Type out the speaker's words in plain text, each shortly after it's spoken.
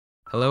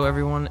Hello,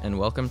 everyone, and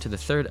welcome to the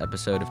third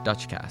episode of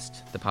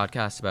Dutchcast, the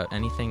podcast about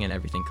anything and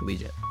everything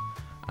collegiate.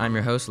 I'm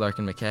your host,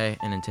 Larkin McKay,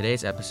 and in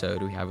today's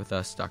episode, we have with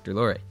us Dr.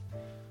 Lourie.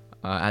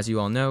 As you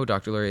all know,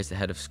 Dr. Lourie is the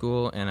head of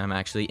school, and I'm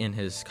actually in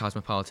his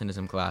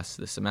Cosmopolitanism class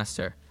this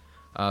semester.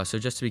 So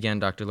just to begin,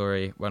 Dr.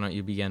 Lourie, why don't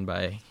you begin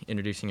by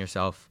introducing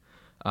yourself,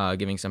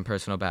 giving some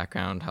personal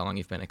background, how long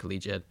you've been a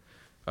collegiate,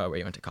 where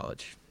you went to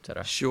college,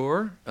 etc.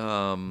 Sure.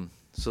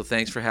 So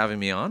thanks for having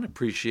me on.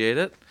 Appreciate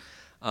it.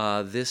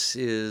 This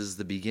is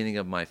the beginning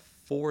of my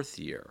fourth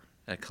year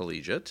at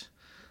collegiate.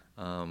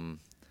 I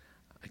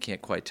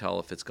can't quite tell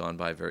if it's gone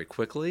by very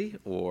quickly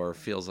or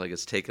feels like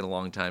it's taken a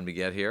long time to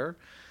get here.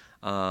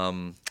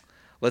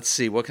 Let's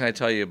see, what can I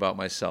tell you about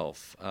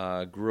myself?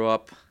 Grew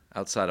up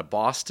outside of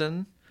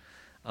Boston,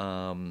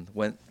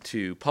 went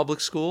to public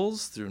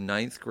schools through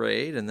ninth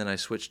grade, and then I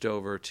switched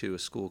over to a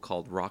school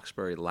called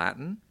Roxbury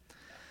Latin,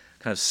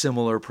 kind of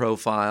similar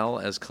profile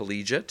as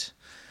collegiate.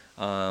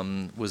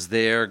 Was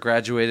there,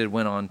 graduated,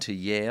 went on to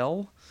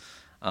Yale.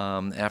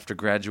 After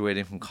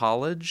graduating from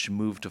college,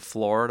 moved to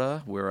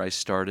Florida where I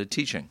started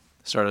teaching.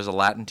 Started as a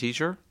Latin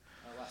teacher.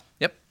 Oh, wow.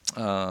 Yep.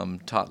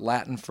 Taught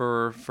Latin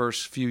for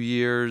first few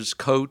years,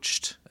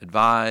 coached,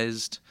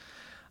 advised,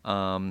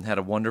 had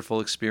a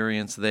wonderful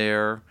experience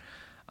there,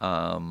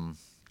 and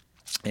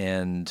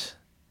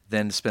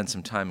then spent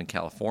some time in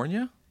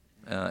California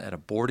at a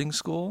boarding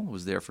school.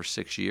 Was there for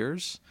 6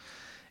 years.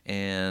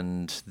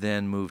 And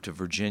then moved to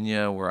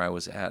Virginia, where I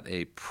was at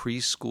a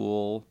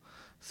preschool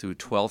through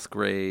 12th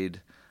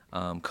grade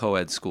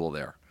co-ed school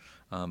there.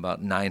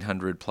 About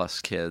 900 plus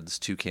kids,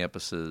 2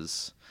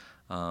 campuses,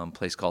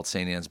 place called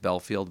St. Anne's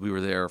Belfield. We were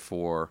there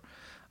for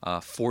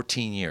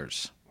 14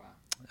 years.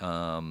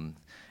 Wow.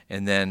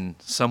 And then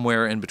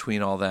somewhere in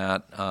between all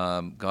that,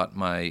 got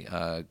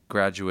my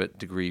graduate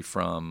degree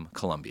from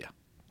Columbia,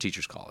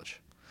 Teachers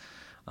College.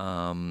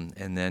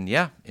 And then,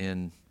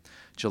 in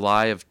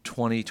July of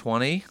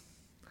 2020, wow.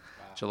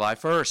 July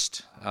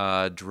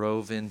 1st,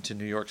 drove into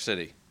New York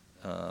City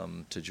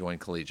to join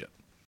collegiate.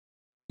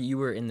 You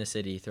were in the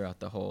city throughout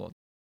the whole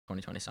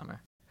 2020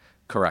 summer.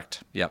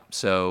 Correct. Yep.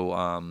 So,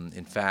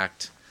 in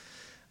fact,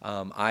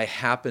 I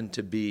happened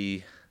to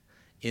be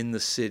in the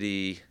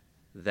city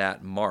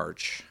that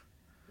March,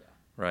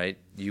 right?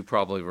 You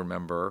probably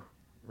remember,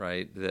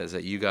 right,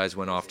 that you guys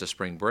went off to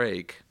spring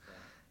break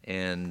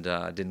and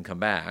didn't come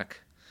back.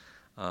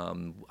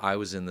 I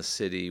was in the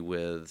city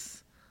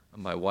with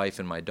my wife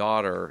and my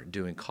daughter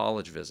doing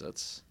college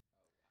visits.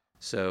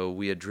 So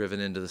we had driven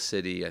into the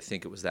city, I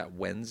think it was that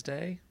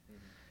Wednesday,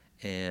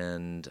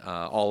 and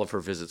all of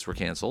her visits were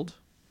canceled.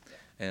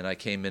 And I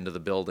came into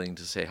the building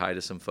to say hi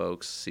to some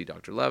folks, see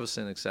Dr.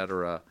 Levison, et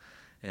cetera.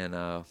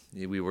 And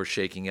we were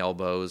shaking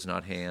elbows,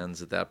 not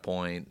hands at that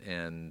point,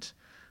 and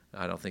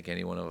I don't think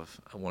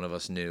one of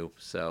us knew.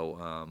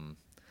 So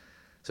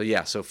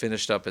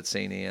finished up at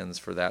St. Anne's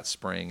for that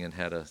spring and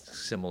had a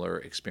similar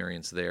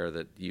experience there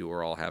that you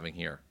were all having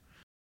here.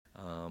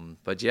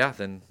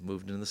 Then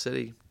moved into the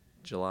city,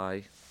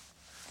 July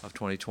of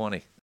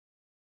 2020.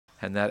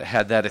 And that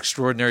had that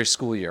extraordinary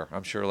school year,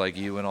 I'm sure, like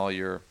you and all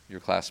your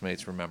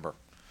classmates remember.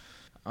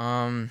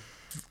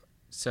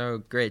 So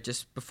great.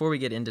 Just before we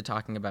get into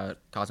talking about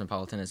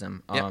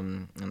cosmopolitanism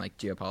and like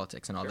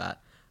geopolitics and all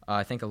that,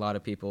 I think a lot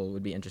of people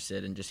would be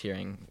interested in just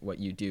hearing what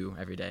you do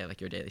every day,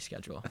 like your daily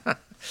schedule.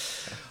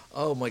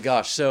 Oh my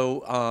gosh!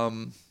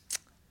 So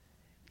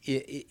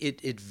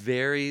it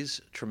varies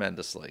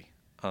tremendously,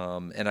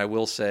 and I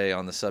will say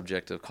on the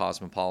subject of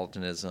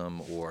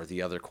cosmopolitanism or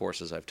the other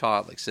courses I've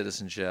taught, like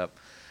citizenship,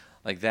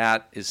 like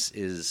that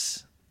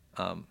is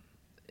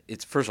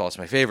it's first of all, it's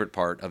my favorite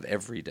part of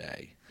every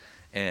day,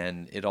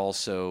 and it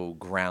also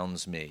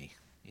grounds me.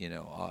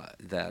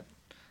 That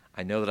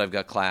I know that I've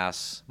got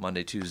class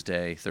Monday,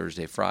 Tuesday,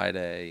 Thursday,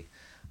 Friday,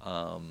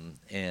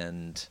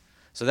 and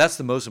so that's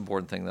the most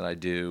important thing that I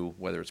do,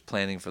 whether it's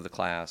planning for the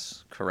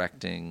class,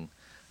 correcting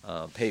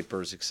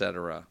papers,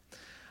 etc.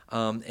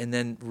 And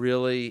then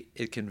really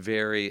it can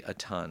vary a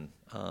ton.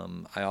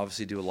 I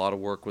obviously do a lot of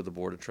work with the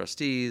Board of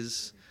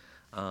Trustees.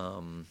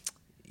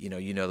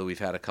 You know that we've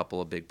had a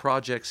couple of big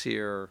projects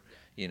here,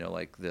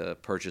 like the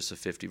purchase of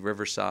 50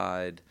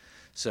 Riverside.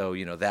 So,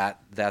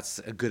 that's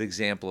a good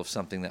example of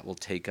something that will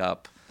take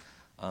up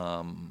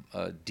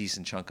a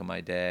decent chunk of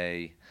my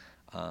day.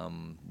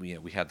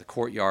 We had the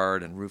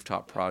courtyard and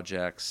rooftop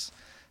projects.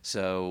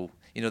 So,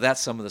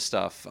 that's some of the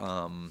stuff.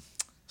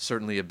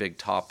 Certainly a big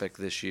topic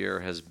this year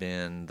has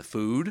been the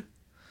food,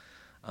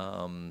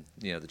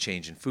 the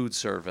change in food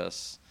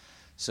service.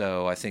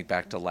 So I think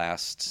back to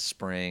last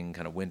spring,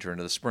 kind of winter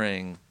into the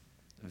spring,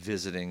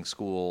 visiting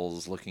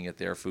schools, looking at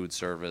their food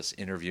service,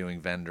 interviewing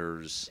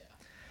vendors. Yeah.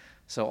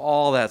 So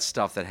all that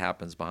stuff that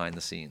happens behind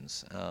the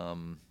scenes.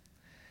 And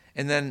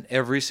then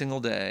every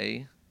single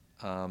day,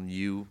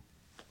 you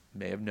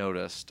may have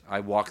noticed, I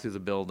walk through the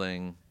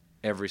building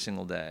every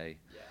single day,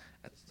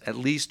 at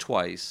least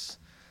twice,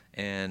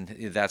 and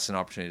that's an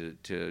opportunity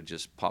to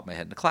just pop my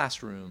head into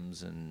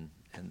classrooms and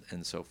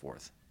so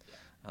forth.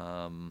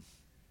 But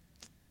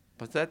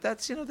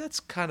that's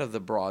kind of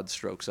the broad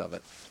strokes of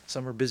it.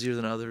 Some are busier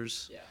than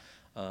others. Yeah.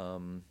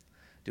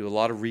 do a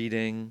lot of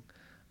reading.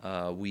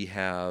 We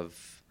have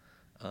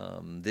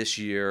this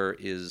year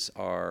is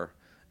our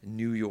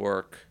New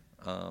York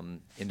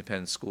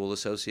Independent School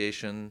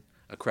Association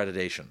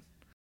accreditation,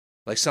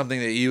 like something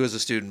that you as a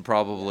student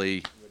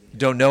probably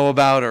don't know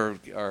about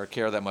or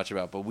care that much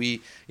about. But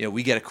we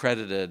get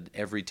accredited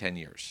every 10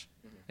 years,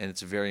 and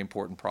it's a very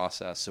important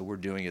process. So we're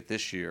doing it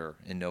this year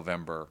in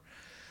November.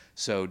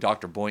 So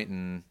Dr.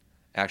 Boynton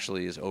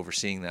actually is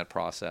overseeing that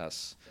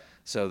process.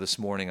 So this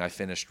morning I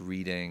finished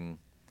reading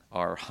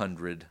our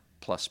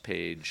 100-plus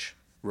page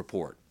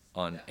report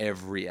on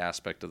every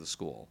aspect of the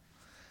school.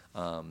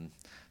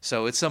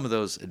 So it's some of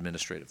those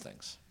administrative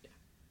things.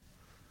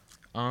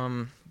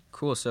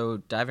 Cool. So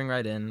diving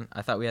right in,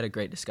 I thought we had a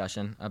great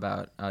discussion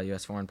about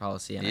U.S. foreign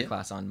policy in a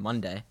class on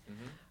Monday.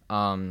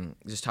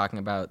 Just talking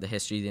about the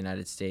history of the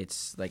United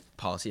States, like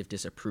policy of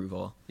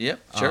disapproval. Yeah,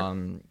 sure.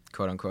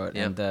 Quote unquote,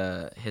 and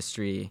the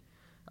history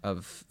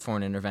of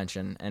foreign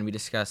intervention. And we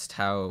discussed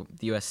how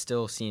the U.S.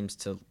 still seems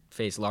to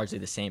face largely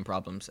the same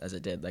problems as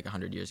it did like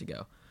 100 years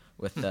ago,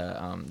 with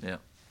the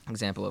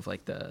example of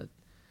like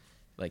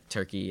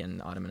Turkey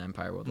and Ottoman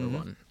Empire, World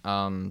War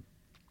I.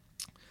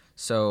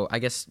 So I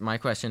guess my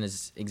question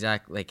is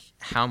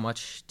how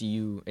much do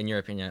you, in your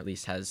opinion at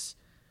least, has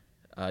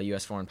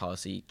U.S. foreign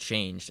policy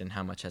changed, and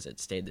how much has it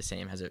stayed the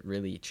same? Has it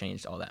really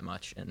changed all that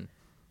much in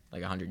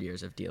like 100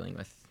 years of dealing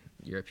with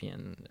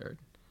European or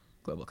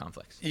global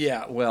conflicts?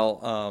 Yeah,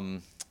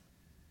 well,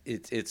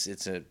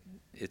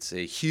 it's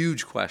a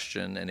huge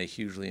question and a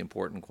hugely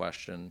important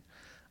question,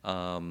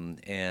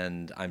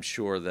 and I'm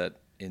sure that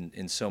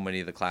in so many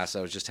of the classes,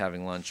 I was just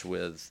having lunch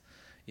with,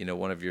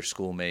 one of your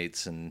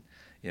schoolmates, and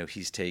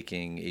he's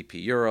taking AP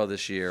Euro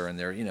this year, and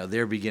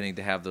they're beginning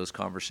to have those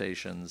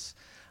conversations.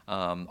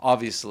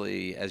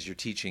 Obviously, as you're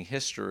teaching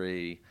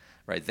history,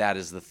 right, that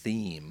is the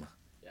theme,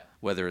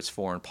 whether it's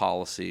foreign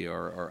policy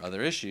or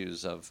other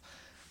issues of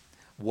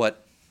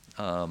what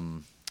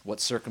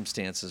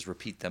circumstances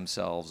repeat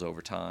themselves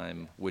over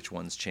time, which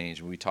ones change.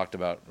 And we talked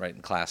about, right,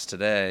 in class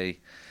today,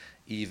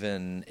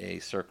 even a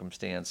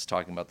circumstance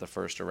talking about the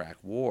first Iraq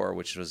War,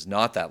 which was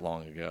not that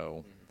long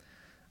ago,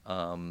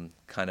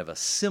 kind of a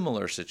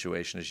similar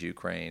situation as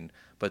Ukraine,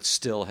 but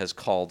still has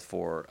called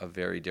for a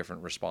very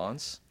different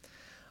response.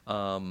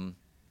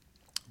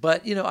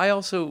 But, I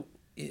also,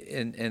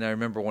 and I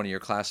remember one of your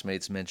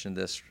classmates mentioned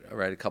this,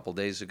 right, a couple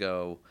days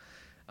ago,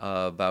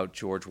 about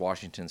George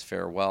Washington's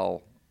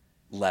farewell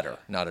letter,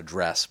 not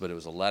address, but it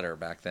was a letter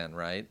back then,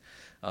 right,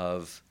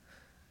 of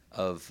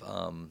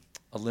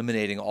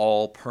eliminating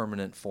all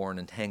permanent foreign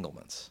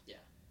entanglements,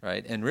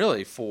 right, and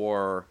really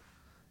for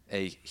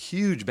a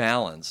huge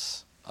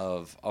balance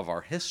of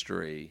our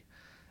history,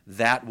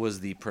 that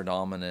was the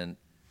predominant,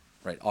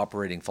 right,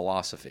 operating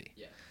philosophy.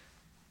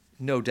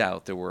 No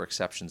doubt there were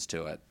exceptions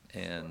to it,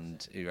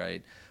 and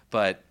right,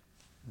 but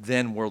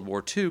then World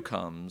War II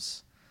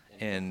comes,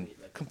 and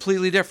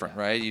completely different,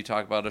 right? You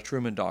talk about a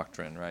Truman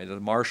Doctrine, right? The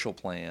Marshall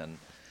Plan,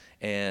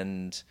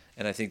 and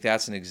I think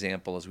that's an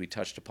example, as we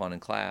touched upon in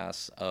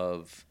class,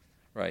 of,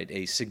 right,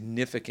 a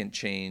significant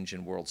change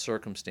in world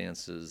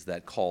circumstances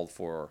that called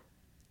for,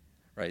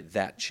 right,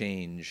 that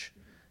change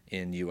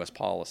in U.S.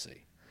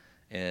 policy,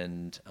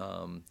 and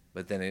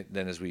but then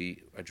as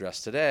we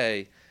address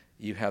today,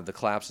 you have the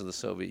collapse of the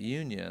Soviet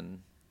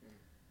Union,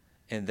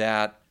 and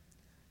that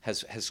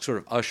has sort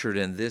of ushered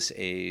in this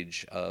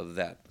age of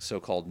that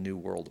so-called New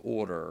World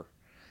Order,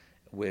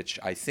 which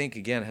I think,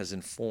 again, has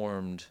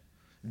informed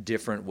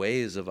different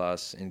ways of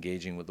us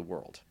engaging with the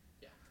world.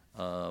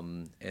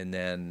 And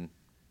then,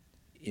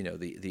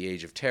 the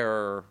age of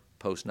terror,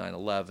 post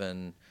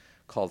 9/11,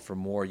 called for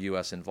more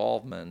U.S.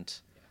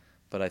 involvement,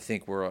 but I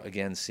think we're,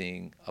 again,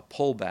 seeing a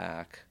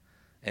pullback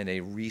and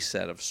a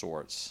reset of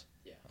sorts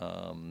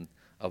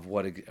of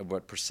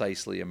what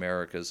precisely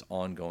America's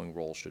ongoing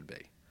role should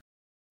be.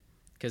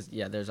 Because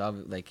there's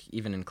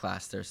even in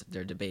class there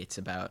are debates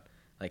about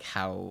like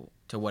how,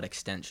 to what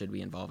extent should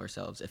we involve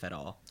ourselves, if at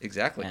all.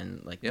 Exactly.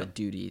 And the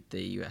duty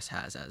the U.S.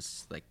 has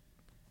as like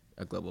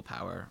a global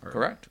power, or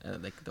correct,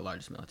 like the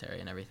largest military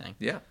and everything.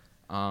 Yeah.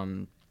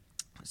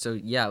 So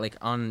like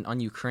on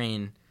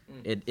Ukraine,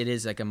 it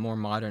is like a more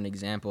modern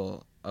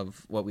example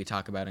of what we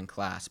talk about in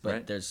class,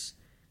 but right.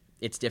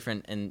 It's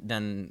different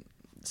than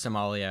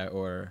Somalia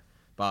or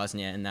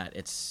Bosnia in that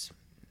it's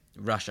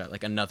Russia,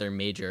 like another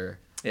major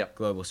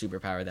global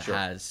superpower that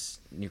has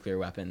nuclear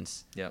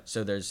weapons.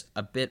 So there's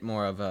a bit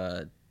more of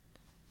a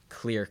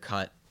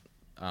clear-cut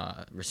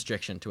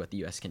restriction to what the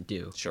U.S. can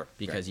do.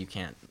 Because you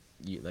can't,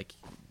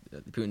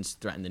 Putin's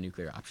threatened the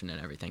nuclear option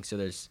and everything. So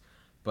there's,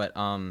 but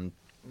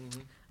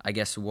I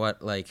guess what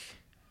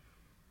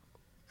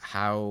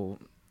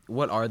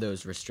are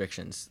those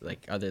restrictions,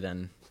 like, other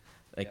than,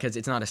 like, because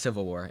it's not a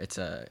civil war, it's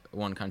a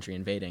one country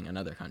invading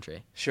another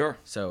country.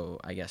 So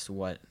I guess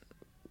what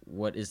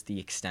is the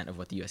extent of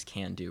what the U.S.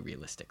 can do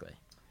realistically,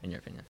 in your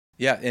opinion?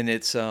 Yeah, and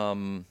it's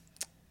a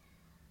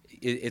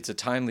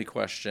timely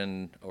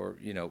question, or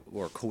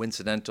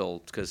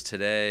coincidental, because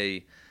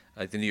today,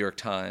 the New York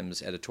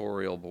Times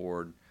editorial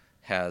board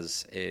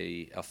has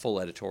a full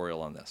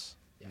editorial on this,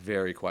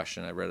 very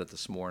question. I read it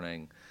this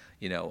morning,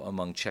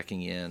 among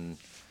checking in,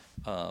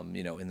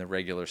 in the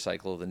regular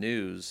cycle of the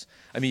news.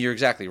 I mean, you're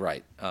exactly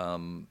right.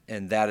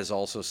 And that is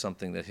also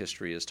something that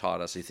history has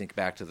taught us. You think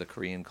back to the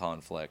Korean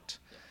conflict,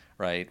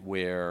 right,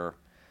 where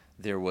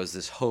there was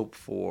this hope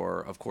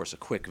for, of course, a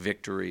quick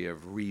victory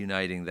of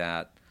reuniting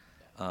the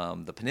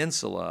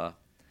peninsula.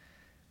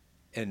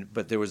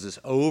 But there was this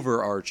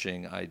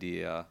overarching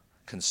idea,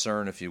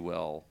 concern, if you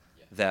will,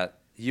 that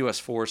U.S.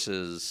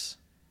 forces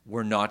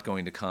were not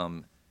going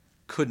to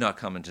could not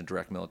come into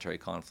direct military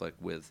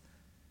conflict with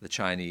the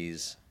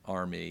Chinese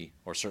army,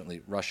 or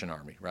certainly Russian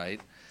army,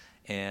 right?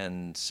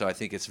 And so I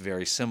think it's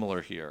very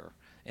similar here.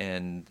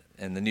 And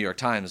the New York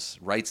Times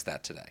writes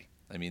that today.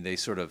 I mean,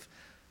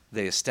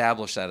 they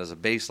establish that as a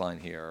baseline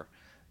here.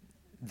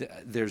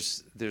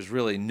 There's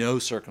really no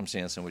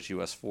circumstance in which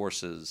U.S.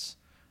 forces,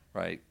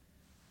 right,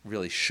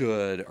 really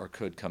should or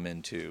could come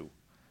into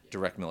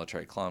direct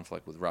military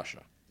conflict with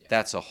Russia.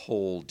 That's a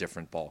whole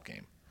different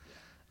ballgame.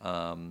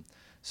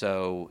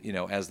 So,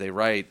 as they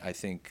write, I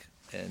think,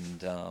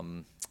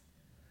 and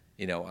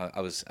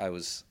I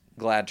was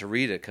glad to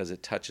read it because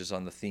it touches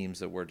on the themes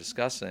that we're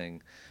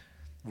discussing.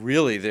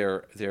 Really,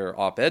 their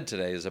op-ed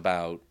today is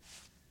about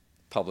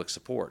public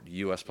support,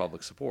 U.S.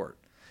 public support.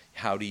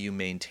 How do you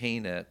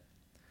maintain it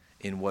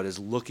in what is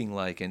looking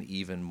like an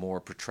even more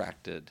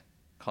protracted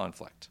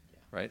conflict,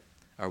 right?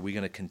 Are we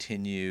going to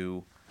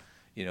continue,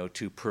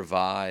 to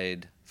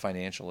provide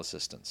financial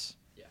assistance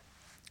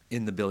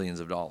in the billions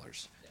of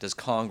dollars? Does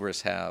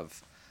Congress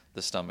have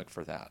the stomach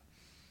for that?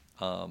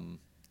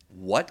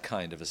 What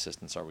kind of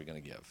assistance are we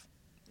going to give?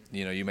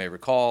 You may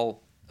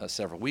recall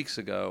several weeks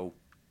ago,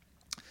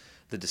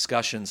 the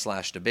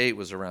discussion/debate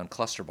was around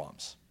cluster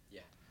bombs.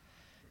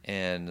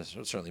 And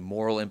certainly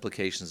moral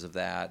implications of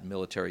that,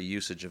 military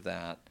usage of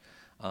that.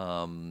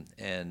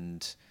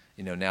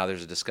 Now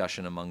there's a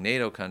discussion among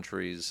NATO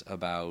countries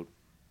about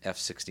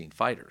F-16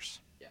 fighters.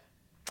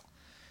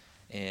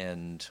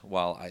 And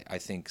while I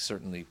think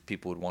certainly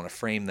people would want to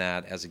frame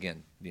that as,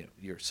 again,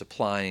 you're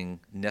supplying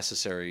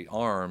necessary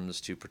arms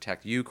to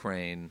protect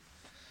Ukraine,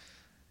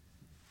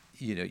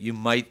 you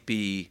might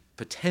be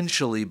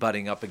potentially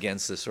butting up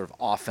against this sort of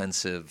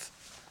offensive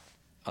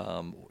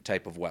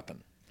type of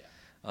weapon.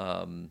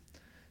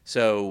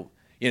 So,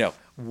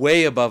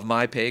 way above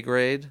my pay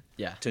grade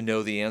to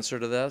know the answer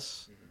to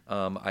this.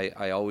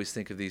 I always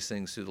think of these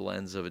things through the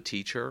lens of a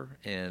teacher.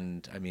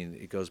 And, I mean,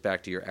 it goes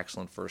back to your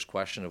excellent first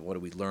question of what do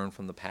we learn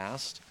from the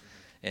past?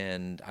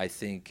 And I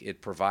think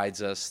it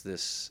provides us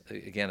this,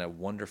 again, a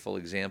wonderful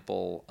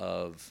example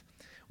of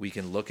we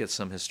can look at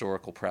some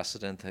historical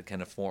precedent that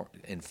can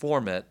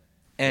inform it,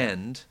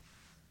 and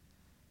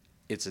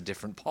it's a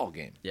different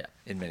ballgame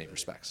in many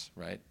respects,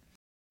 right?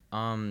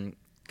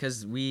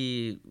 Because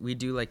we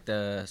do like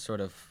the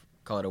sort of,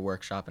 call it a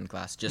workshop in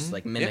class, just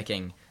like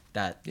mimicking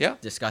that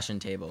discussion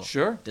table,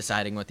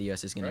 deciding what the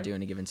U.S. is going to do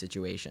in a given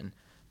situation.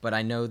 But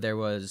I know there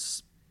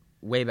was,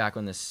 way back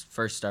when this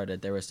first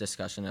started, there was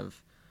discussion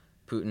of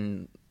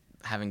Putin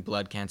having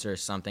blood cancer or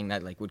something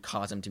that like would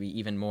cause him to be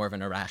even more of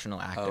an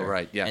irrational actor. Oh,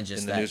 right, yeah. And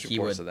just in the that news he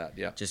reports would of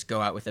that, just go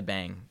out with a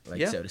bang,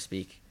 like so to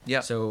speak.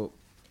 So,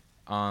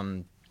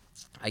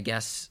 I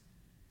guess,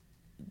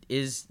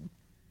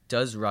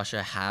 does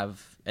Russia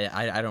have,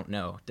 I don't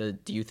know, do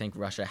you think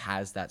Russia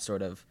has that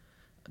sort of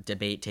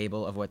debate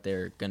table of what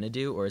they're going to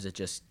do, or is it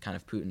just kind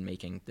of Putin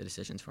making the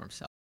decisions for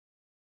himself?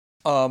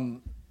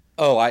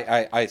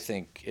 I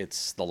think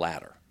it's the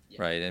latter,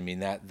 right? I mean,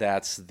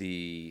 that's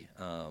the,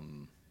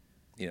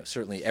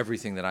 certainly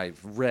everything that I've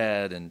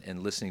read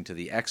and listening to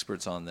the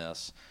experts on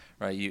this,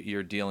 right,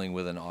 you're dealing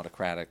with an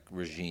autocratic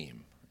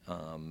regime.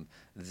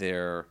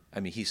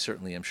 He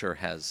certainly, I'm sure,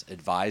 has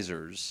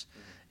advisors,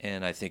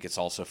 and I think it's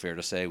also fair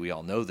to say, we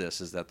all know this,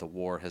 is that the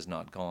war has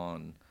not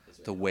gone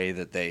the way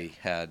that they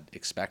had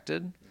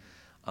expected.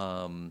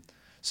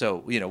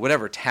 So,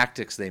 whatever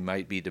tactics they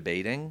might be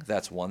debating,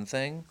 that's one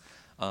thing,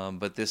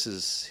 but this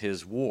is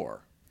his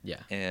war.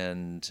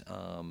 And,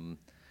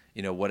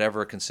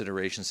 whatever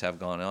considerations have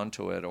gone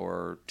onto it,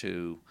 or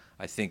to,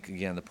 I think,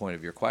 again, the point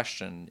of your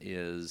question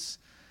is,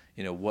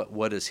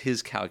 what is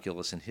his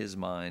calculus in his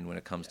mind when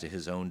it comes to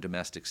his own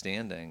domestic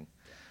standing?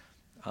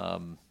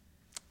 And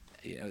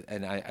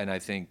I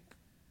think,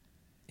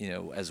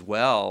 as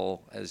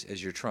well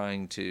as you're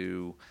trying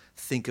to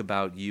think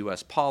about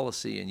U.S.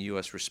 policy and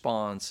U.S.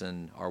 response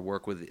and our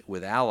work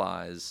with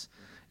allies,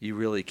 you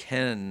really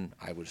can,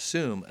 I would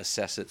assume,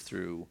 assess it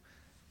through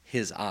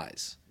his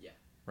eyes,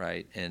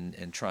 right?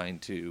 And trying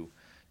to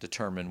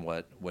determine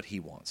what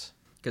he wants.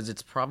 Because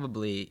it's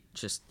probably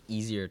just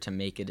easier to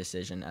make a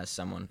decision as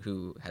someone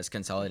who has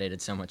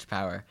consolidated so much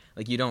power.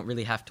 Like, you don't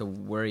really have to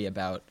worry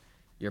about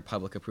your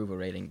public approval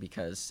rating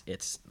because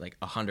it's like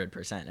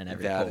 100% in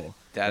every poll.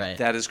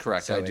 That is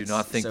correct. So I do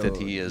not think that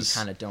he is. You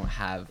kind of don't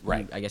have.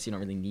 Right. I guess you don't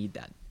really need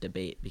that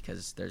debate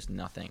because there's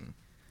nothing.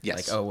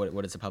 Like,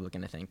 what is the public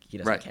going to think? He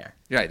doesn't care.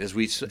 Right. As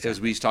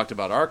we talked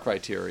about our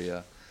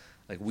criteria,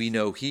 like we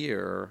know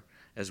here,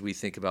 as we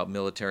think about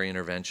military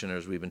intervention, or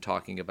as we've been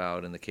talking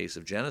about in the case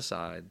of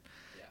genocide,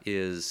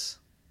 is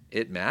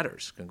it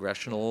matters.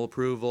 Congressional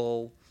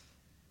approval,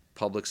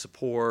 public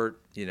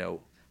support,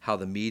 how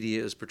the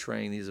media is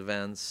portraying these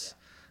events,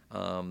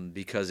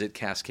 because it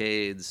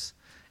cascades.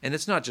 And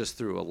it's not just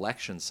through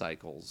election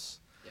cycles,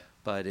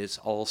 but it's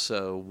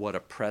also what a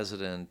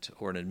president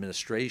or an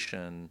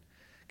administration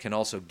can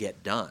also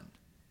get done,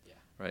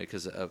 right?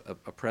 Because a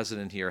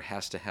president here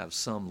has to have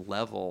some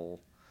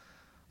level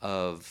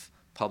of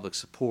public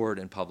support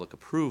and public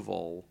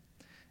approval,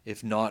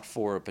 if not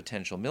for a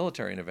potential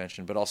military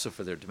intervention, but also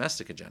for their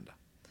domestic agenda.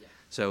 Yeah.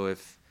 So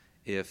if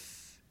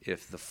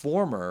the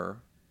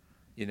former,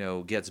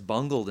 gets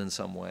bungled in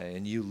some way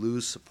and you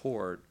lose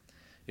support,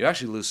 you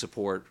actually lose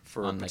support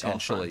for on,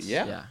 potentially. Like,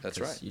 yeah, that's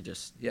right. You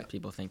just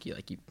people think you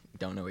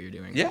don't know what you're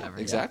doing. Yeah, or whatever.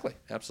 exactly,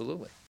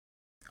 absolutely.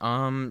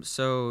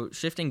 So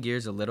shifting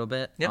gears a little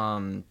bit.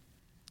 Yeah.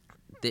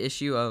 The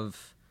issue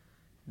of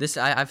this,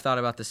 I've thought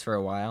about this for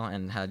a while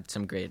and had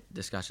some great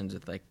discussions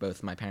with like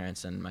both my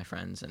parents and my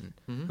friends and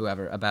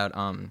whoever about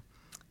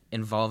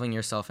involving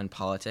yourself in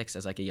politics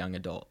as like a young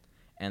adult,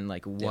 and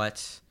like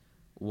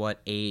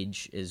what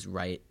age is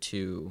right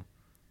to,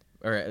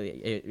 or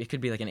it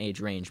could be like an age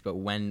range, but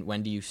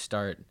when do you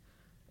start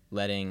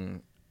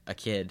letting a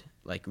kid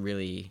like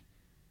really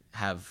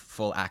have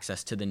full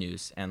access to the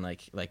news and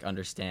like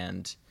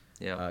understand.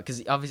 Yeah.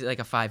 Because obviously, like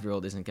a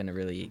 5-year-old isn't going to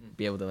really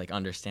be able to like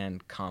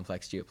understand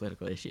complex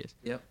geopolitical issues.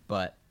 Yeah.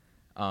 But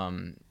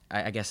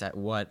I guess at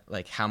what,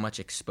 like how much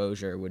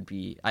exposure would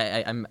be?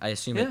 I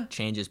assume it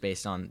changes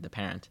based on the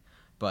parent,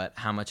 but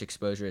how much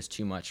exposure is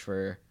too much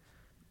for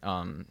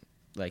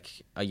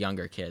like a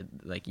younger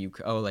kid? Like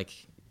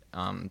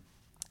the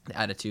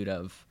attitude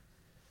of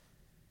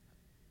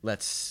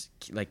let's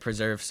like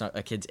preserve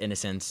a kid's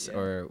innocence,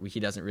 or he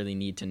doesn't really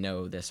need to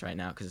know this right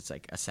now because it's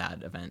like a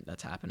sad event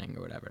that's happening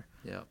or whatever.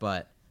 Yeah.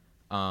 But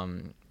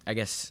I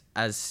guess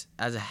as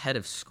a head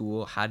of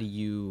school, how do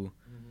you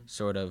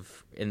sort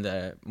of in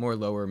the more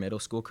lower middle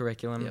school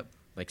curriculum,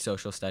 like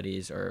social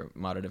studies or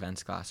modern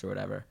events class or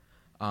whatever,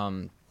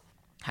 how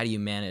do you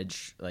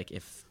manage like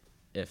if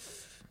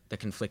the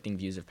conflicting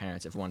views of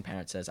parents? If one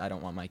parent says, I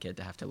don't want my kid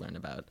to have to learn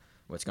about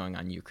what's going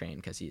on in Ukraine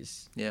because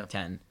he's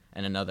 10,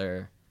 and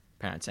another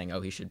parent saying, oh,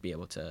 he should be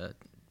able to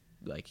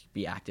like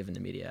be active in the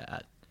media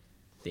at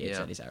the age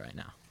that he's at right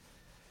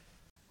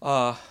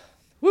now.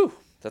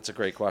 That's a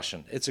great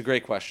question. It's a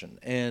great question.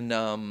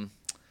 And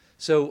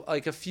so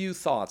like a few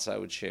thoughts I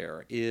would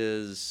share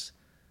is,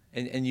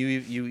 and you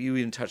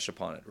even touched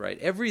upon it, right?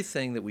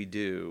 Everything that we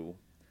do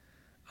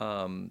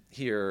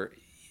here,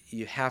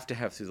 you have to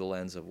have through the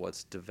lens of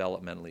what's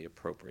developmentally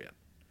appropriate.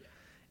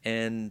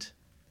 And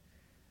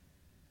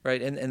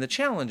right, and the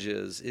challenge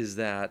is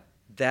that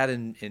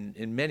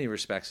in many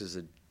respects is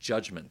a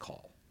judgment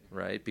call,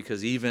 right?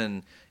 Because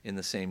even in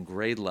the same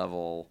grade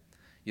level,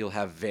 you'll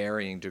have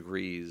varying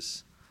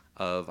degrees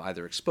of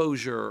either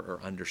exposure or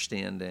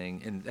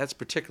understanding, and that's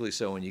particularly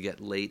so when you get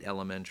late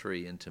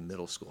elementary into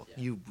middle school.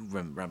 You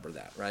remember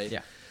that, right?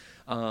 Yeah.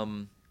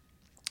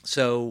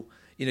 So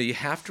you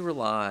have to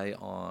rely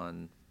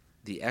on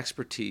the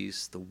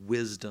expertise, the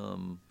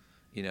wisdom,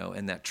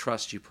 and that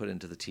trust you put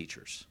into the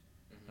teachers.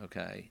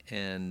 Okay,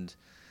 and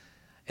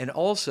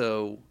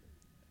also.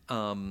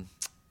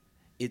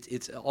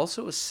 It's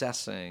also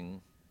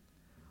assessing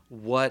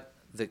what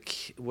the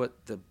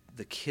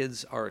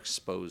kids are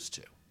exposed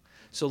to.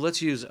 So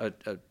let's use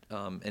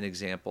an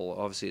example,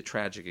 obviously a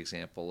tragic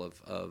example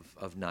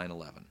of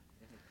 9/11.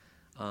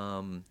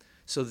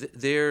 So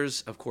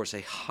there's of course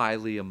a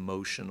highly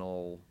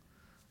emotional,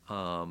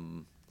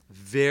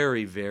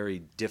 very very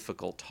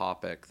difficult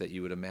topic that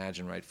you would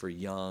imagine, right, for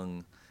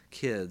young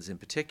kids in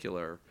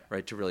particular,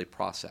 right, to really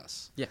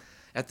process. Yeah.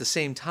 At the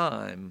same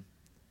time,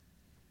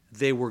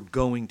 they were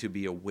going to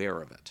be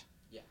aware of it.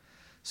 Yeah.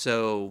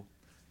 So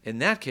in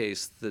that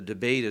case, the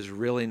debate is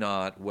really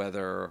not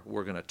whether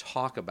we're going to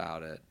talk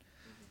about it.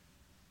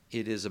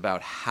 It is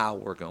about how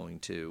we're going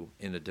to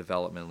in a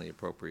developmentally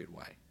appropriate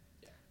way,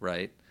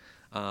 right?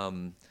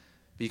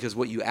 Because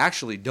what you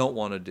actually don't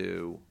want to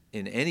do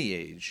in any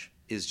age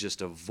is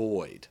just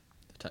avoid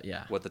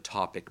what the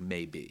topic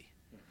may be.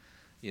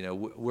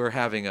 We're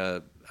having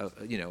a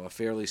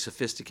fairly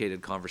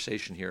sophisticated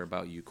conversation here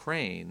about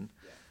Ukraine.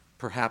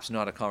 Perhaps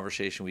not a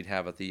conversation we'd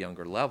have at the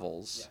younger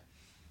levels.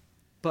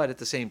 But at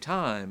the same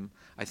time,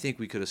 I think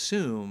we could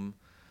assume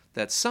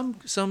that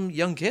some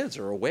young kids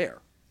are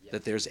aware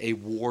that there's a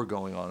war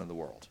going on in the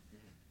world.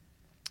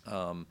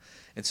 And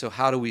so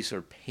how do we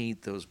sort of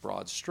paint those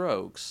broad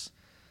strokes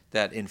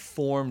that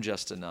inform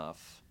just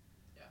enough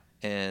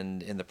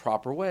and in the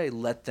proper way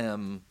let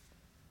them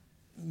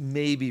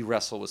maybe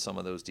wrestle with some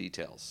of those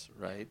details,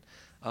 right?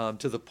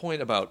 To the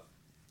point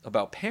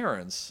about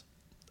parents,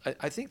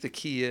 I think the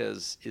key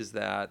is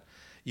that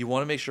you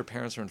want to make sure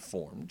parents are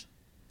informed.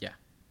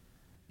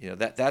 Yeah.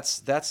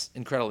 That's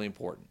incredibly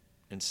important.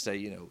 And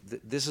say,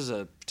 this is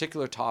a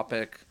particular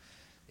topic.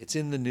 It's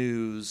in the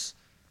news.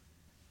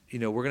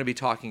 We're going to be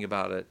talking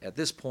about it at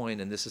this point,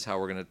 and this is how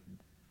we're going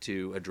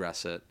to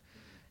address it.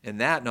 And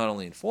that not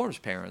only informs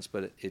parents,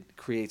 but it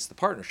creates the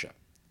partnership.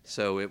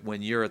 So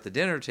when you're at the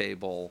dinner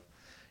table,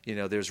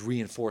 there's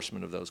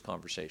reinforcement of those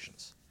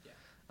conversations.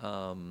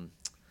 Yeah.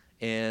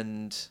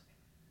 And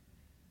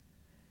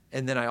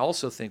then I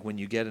also think when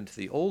you get into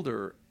the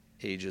older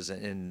ages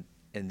and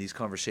these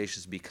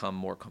conversations become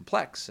more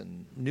complex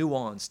and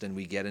nuanced, and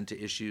we get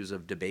into issues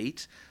of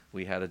debate.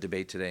 We had a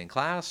debate today in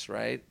class,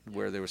 right,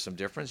 where there was some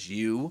difference.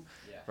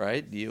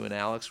 Right, you and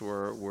Alex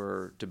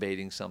were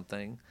debating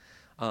something,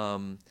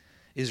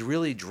 is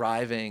really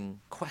driving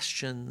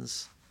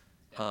questions,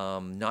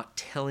 not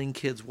telling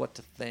kids what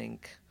to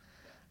think,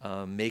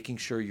 making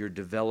sure you're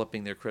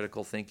developing their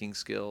critical thinking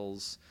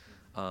skills,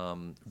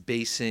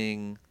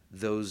 basing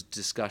those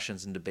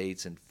discussions and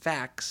debates in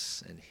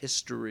facts and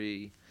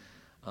history.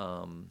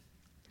 But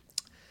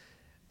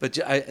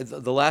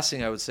the last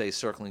thing I would say,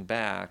 circling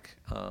back,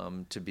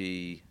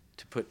 to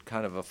put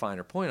kind of a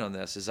finer point on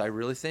this, is I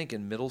really think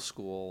in middle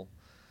school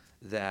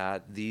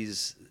that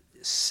these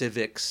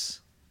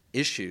civics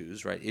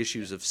issues, right,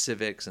 issues of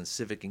civics and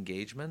civic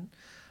engagement,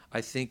 I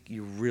think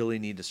you really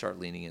need to start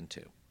leaning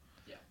into.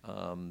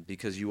 Yeah.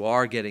 Because you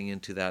are getting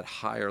into that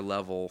higher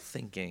level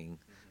thinking,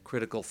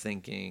 critical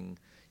thinking.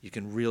 You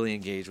can really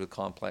engage with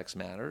complex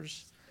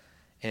matters,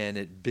 and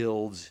it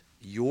builds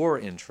your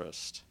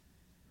interest.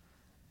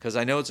 Because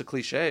I know it's a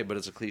cliche, but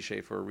it's a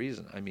cliche for a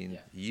reason. I mean,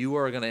 you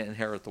are going to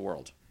inherit the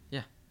world.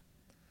 Yeah.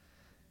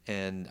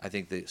 And I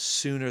think the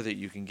sooner that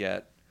you can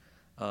get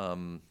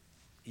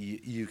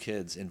you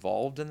kids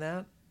involved in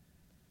that,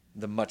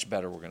 the much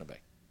better we're going to be.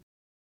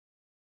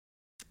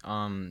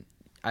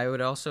 I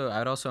would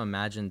also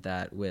imagine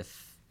that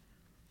with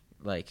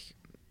like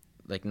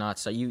not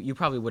so you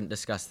probably wouldn't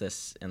discuss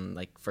this in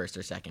like first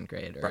or second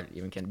grade or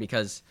even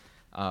because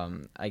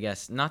I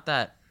guess not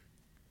that.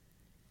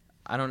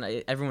 I don't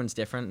know. Everyone's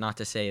different. Not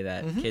to say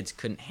that kids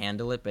couldn't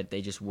handle it, but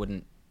they just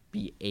wouldn't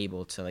be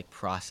able to like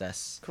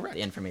process the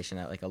information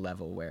at like a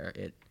level where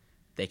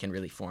they can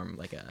really form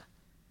like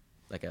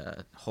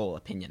a whole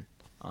opinion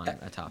on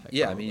a topic.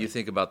 Yeah, probably. I mean, you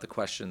think about the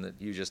question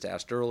that you just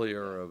asked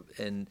earlier,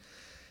 and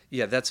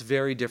that's a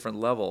very different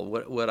level.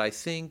 What I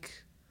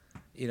think,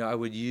 I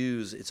would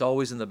use. It's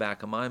always in the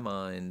back of my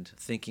mind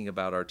thinking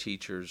about our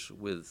teachers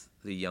with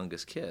the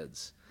youngest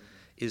kids,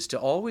 is to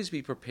always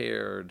be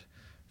prepared.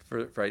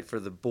 For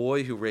the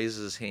boy who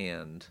raises his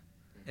hand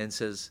and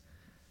says,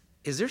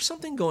 is there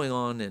something going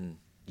on in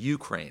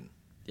Ukraine?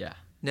 Yeah.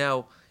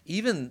 Now,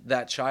 even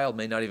that child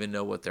may not even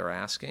know what they're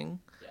asking,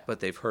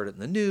 but they've heard it in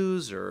the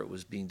news or it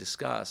was being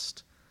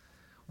discussed.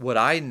 What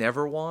I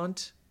never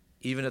want,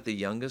 even at the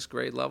youngest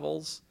grade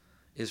levels,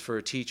 is for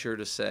a teacher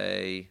to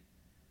say,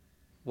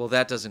 well,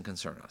 that doesn't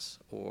concern us,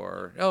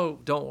 or, oh,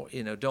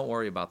 don't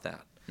worry about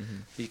that. Mm-hmm.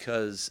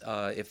 Because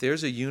if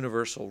there's a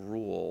universal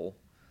rule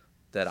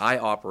that I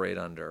operate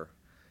under,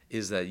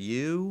 is that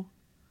you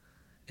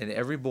and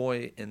every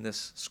boy in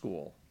this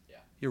school,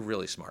 you're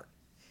really smart.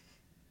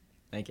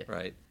 Thank you.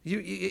 Right?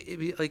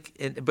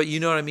 But you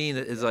know what I mean?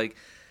 It's like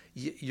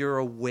you're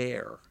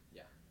aware.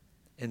 Yeah.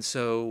 And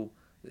so,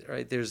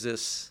 right, there's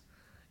this,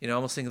 I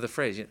almost think of the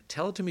phrase,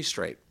 tell it to me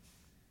straight.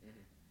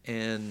 Mm-hmm.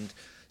 And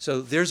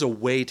so there's a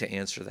way to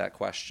answer that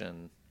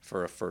question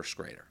for a first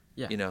grader.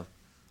 Yeah.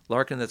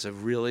 Larkin, that's a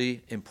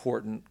really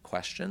important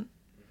question.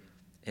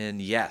 Mm-hmm.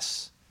 And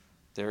yes,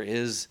 there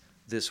is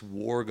this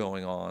war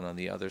going on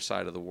the other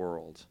side of the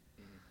world.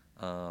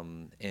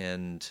 Mm-hmm.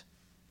 And,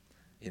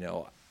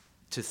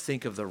 to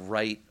think of the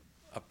right,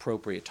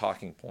 appropriate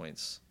talking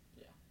points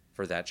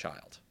for that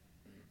child.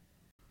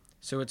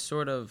 So it's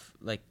sort of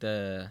like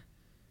the,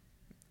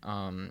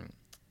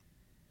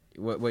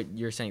 what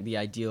you're saying, the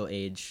ideal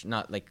age,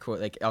 not like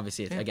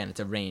obviously, again,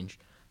 it's a range,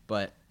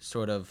 but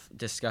sort of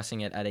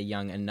discussing it at a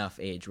young enough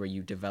age where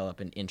you develop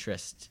an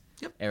interest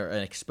or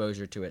an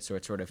exposure to it, so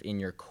it's sort of in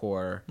your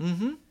core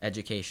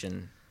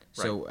education.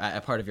 So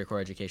a part of your core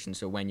education.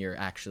 So when you're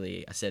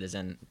actually a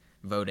citizen,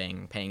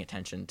 voting, paying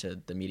attention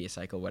to the media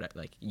cycle,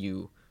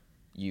 you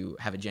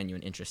have a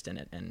genuine interest in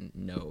it and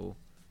know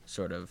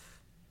sort of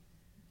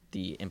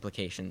the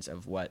implications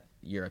of what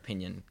your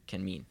opinion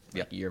can mean,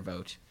 like your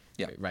vote,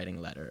 writing a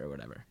letter or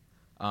whatever.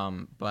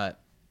 But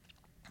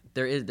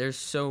there's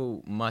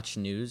so much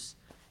news.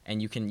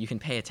 And you can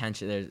pay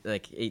attention. There's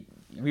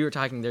we were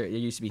talking. There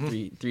used to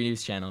be three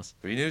news channels.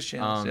 3 news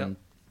channels.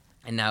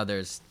 And now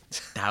there's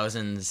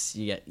thousands.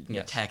 You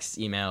get texts,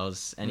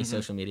 emails, any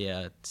social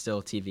media,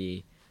 still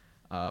TV,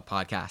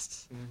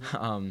 podcasts.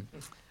 Mm-hmm.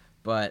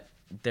 But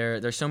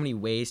there's so many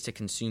ways to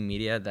consume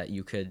media that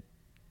you could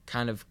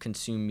kind of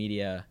consume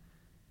media.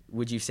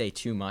 Would you say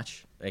too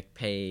much? Like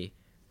pay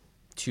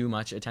too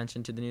much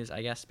attention to the news?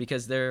 I guess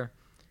because there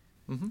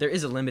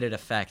is a limited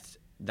effect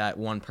that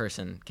one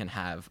person can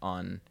have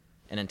on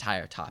an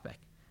entire topic.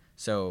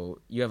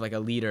 So you have like a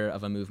leader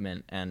of a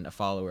movement and a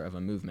follower of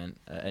a movement,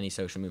 any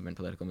social movement,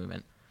 political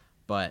movement,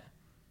 but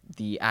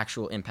the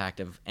actual impact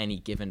of any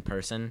given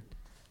person,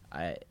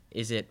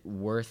 is it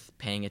worth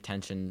paying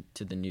attention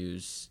to the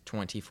news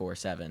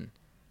 24/7?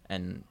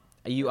 And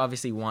you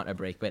obviously want a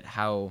break, but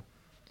how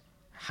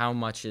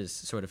much is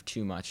sort of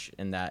too much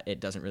in that it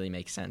doesn't really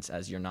make sense,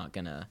 as you're not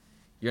the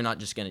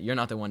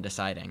one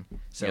deciding.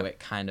 So it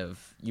kind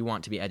of, you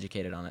want to be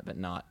educated on it, but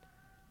not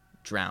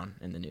drown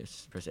in the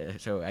news per se.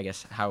 So I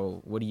guess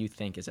what do you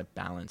think is a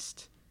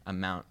balanced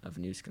amount of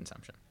news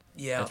consumption?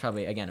 Yeah, that's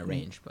probably again a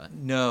range, but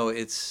no,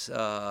 it's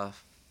a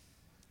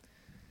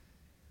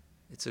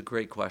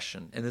great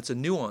question, and it's a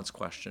nuanced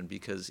question,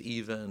 because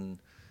even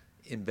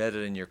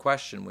embedded in your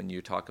question, when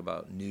you talk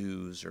about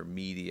news or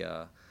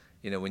media,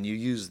 when you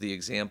use the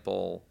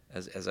example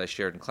as I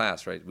shared in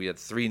class, right? We had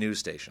 3 news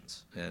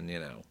stations, and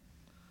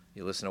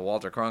you listen to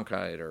Walter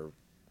Cronkite or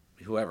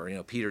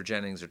whoever, Peter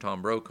Jennings or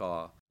Tom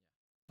Brokaw,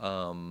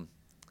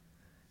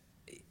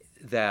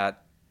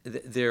 that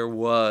there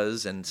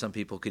was, and some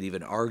people could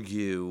even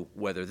argue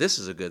whether this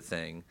is a good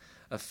thing,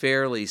 a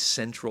fairly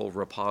central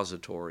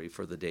repository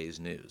for the day's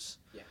news.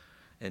 Yeah.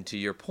 And to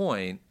your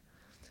point,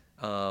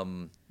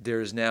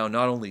 there's now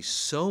not only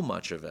so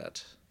much of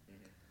it,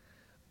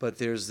 but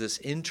there's this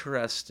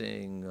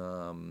interesting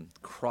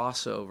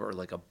crossover,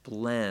 like a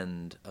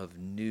blend of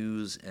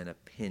news and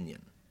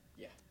opinion.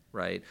 Yeah.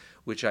 Right?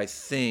 Which I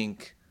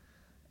think,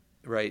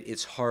 right,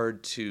 it's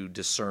hard to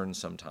discern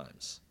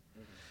sometimes.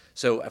 Mm-hmm.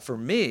 So for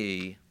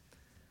me,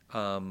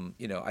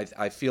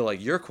 I feel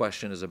like your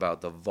question is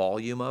about the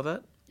volume of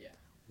it,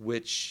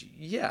 which,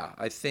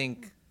 I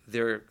think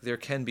there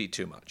can be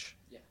too much.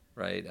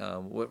 Right?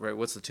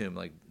 What's the term?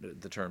 Like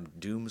the term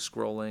doom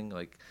scrolling?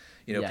 Like,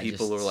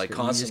 people who are like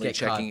constantly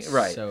checking.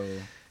 Right. So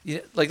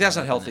like that's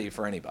not healthy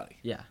for anybody.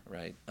 Yeah.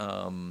 Right.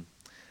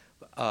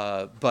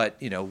 But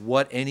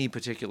what any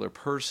particular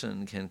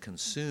person can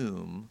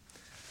consume,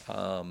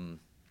 that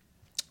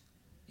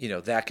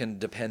can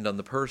depend on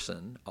the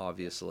person,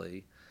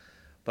 obviously.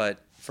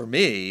 But for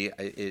me,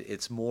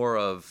 it's more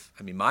of,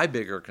 my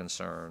bigger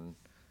concern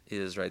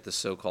is, right, the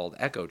so-called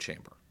echo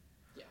chamber.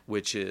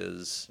 Which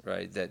is,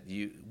 right, that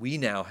we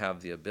now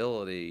have the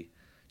ability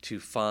to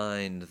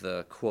find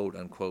the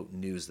quote-unquote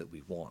news that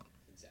we want.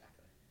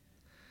 Exactly.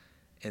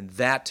 And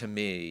that, to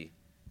me,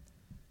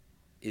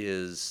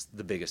 is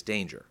the biggest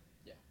danger.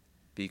 Yeah.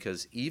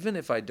 Because even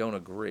if I don't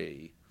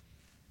agree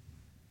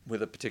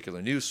with a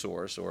particular news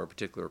source or a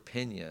particular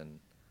opinion,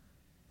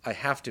 I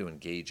have to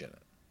engage in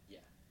it. Yeah.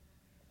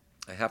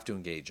 I have to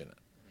engage in it.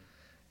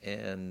 Mm-hmm.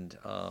 And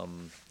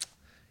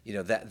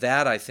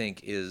that I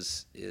think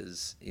is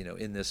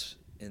in this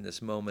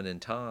moment in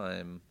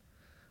time,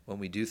 when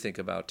we do think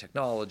about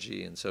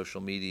technology and social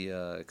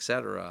media, et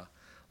cetera,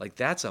 like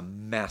that's a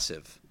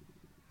massive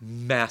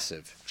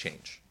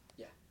change.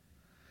 Yeah.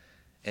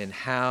 And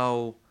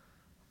how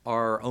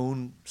our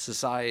own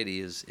society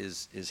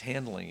is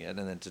handling it,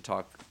 and then to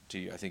talk to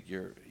you, I think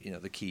you're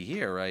the key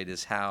here, right,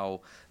 is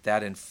how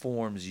that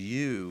informs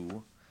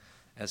you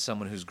as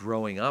someone who's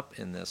growing up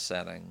in this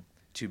setting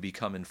to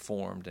become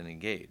informed and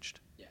engaged.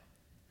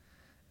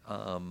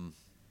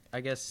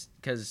 I guess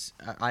because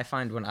I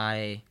find when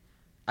I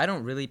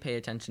don't really pay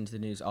attention to the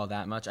news all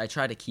that much. I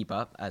try to keep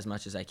up as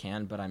much as I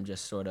can, but I'm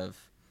just sort of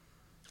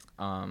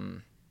I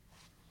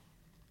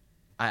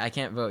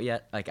can't vote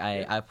yet. Like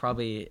I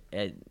probably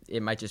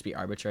it might just be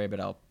arbitrary,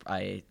 but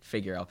I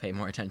figure I'll pay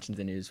more attention to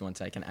the news once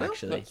I can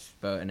actually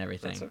vote and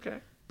everything. That's okay.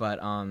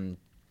 But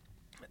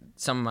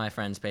some of my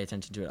friends pay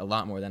attention to it a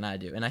lot more than I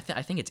do, and I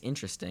think it's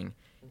interesting.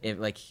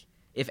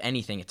 If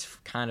anything, it's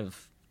kind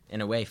of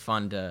in a way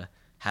fun to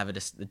have a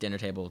dinner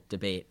table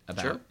debate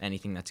about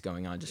anything that's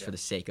going on just for the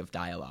sake of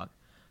dialogue.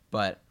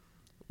 But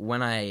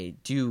when I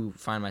do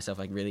find myself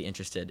like really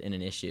interested in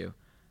an issue,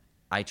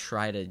 I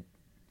try to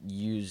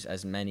use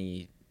as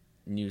many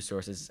news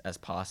sources as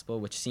possible,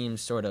 which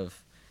seems sort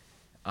of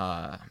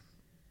a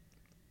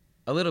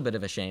little bit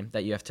of a shame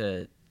that you have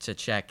to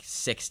check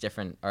 6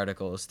 different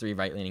articles, 3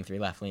 right-leaning, 3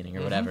 left-leaning,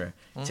 or whatever,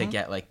 to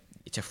get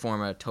to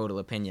form a total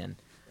opinion,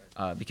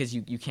 because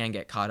you can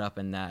get caught up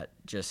in that.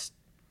 Just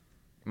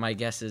my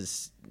guess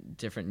is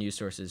different news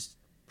sources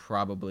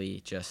probably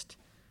just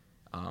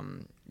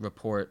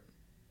report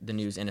the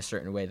news in a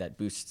certain way that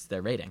boosts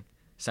their rating.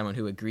 Someone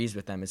who agrees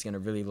with them is going to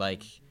really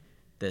like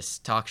this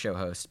talk show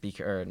host,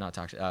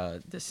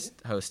 this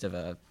host of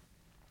a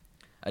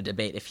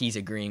debate if he's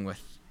agreeing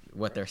with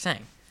what they're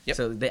saying. Yep.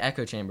 So the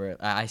echo chamber,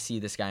 I see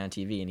this guy on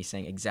TV and he's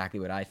saying exactly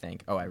what I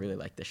think. Oh, I really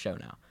like this show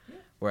now. Yeah.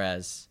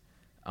 Whereas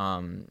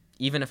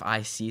even if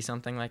I see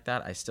something like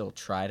that, I still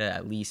try to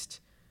at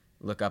least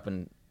look up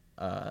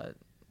a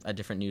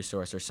different news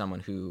source or someone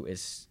who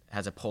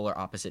has a polar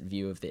opposite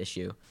view of the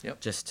issue,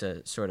 just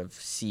to sort of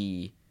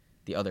see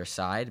the other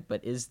side.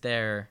 But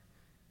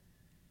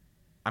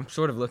I'm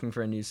sort of looking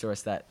for a news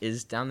source that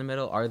is down the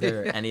middle. Are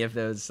there any of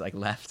those like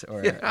left,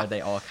 or are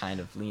they all kind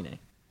of leaning?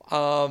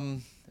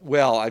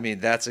 Well, I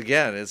mean,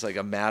 it's like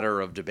a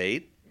matter of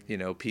debate.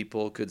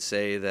 People could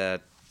say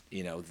that,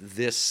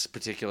 this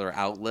particular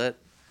outlet,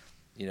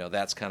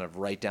 that's kind of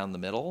right down the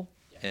middle,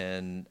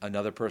 and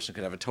another person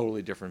could have a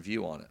totally different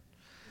view on it.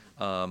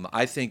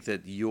 I think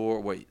that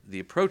the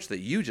approach that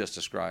you just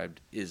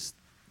described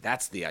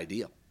that's the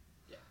ideal.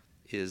 Yeah.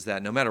 Is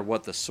that no matter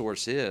what the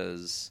source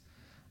is,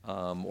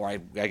 or I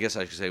guess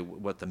I should say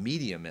what the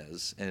medium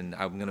is, and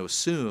I'm going to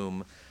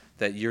assume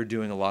that you're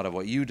doing a lot of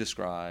what you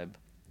describe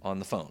on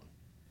the phone.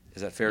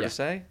 Is that fair Yeah. to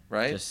say?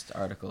 Right? Just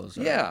articles.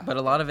 Yeah. But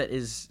a lot of it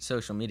is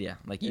social media.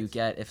 Like you It's-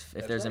 get, if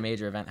that's there's a right.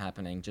 major event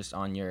happening, just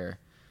on your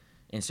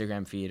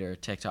Instagram feed or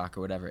TikTok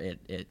or whatever,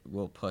 it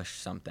will push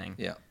something.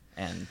 Yeah.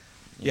 And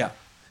Yeah.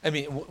 I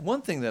mean,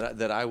 one thing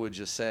that I would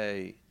just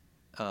say,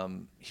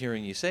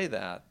 hearing you say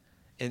that,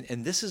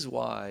 and this is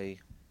why,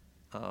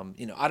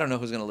 I don't know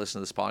who's going to listen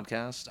to this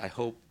podcast. I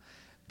hope,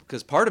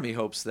 because part of me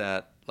hopes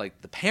that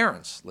like the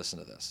parents listen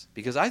to this,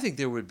 because I think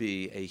there would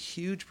be a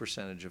huge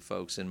percentage of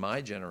folks in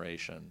my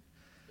generation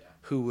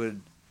who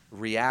would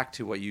react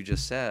to what you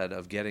just said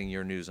of getting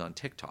your news on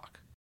TikTok.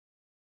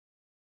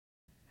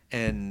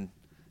 And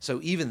so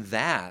even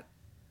that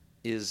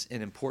is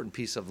an important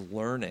piece of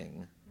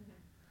learning,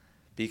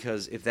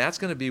 because if that's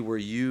going to be where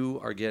you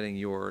are getting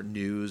your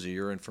news or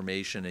your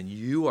information and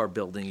you are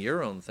building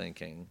your own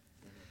thinking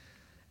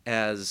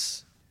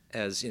as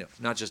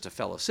not just a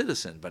fellow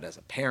citizen, but as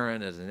a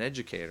parent, as an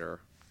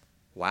educator,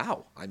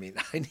 wow. I mean,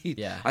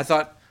 I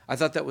thought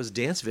that was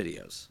dance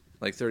videos,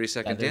 like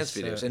 30-second dance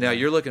videos. And now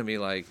you're looking at me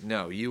like,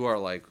 no, you are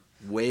like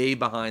way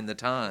behind the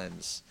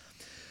times.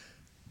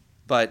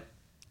 But,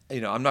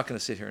 I'm not going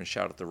to sit here and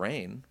shout at the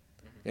rain.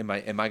 Am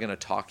I going to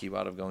talk you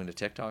out of going to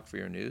TikTok for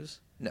your news?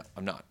 No,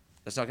 I'm not.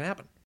 That's not going to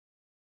happen.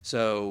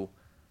 So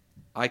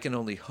I can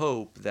only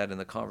hope that in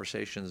the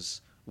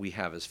conversations we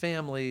have as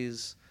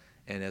families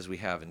and as we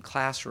have in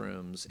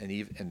classrooms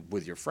and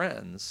with your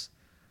friends,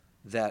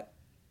 that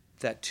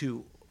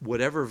to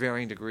whatever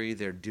varying degree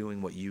they're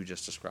doing what you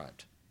just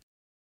described,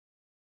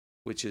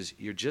 which is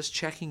you're just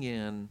checking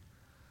in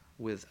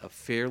with a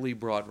fairly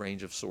broad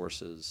range of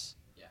sources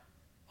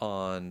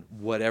on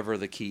whatever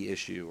the key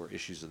issue or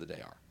issues of the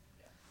day are.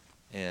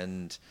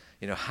 And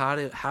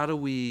how do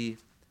we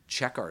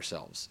check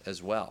ourselves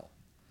as well?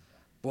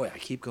 Boy, I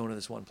keep going to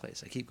this one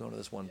place. It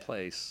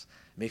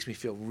makes me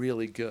feel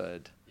really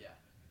good.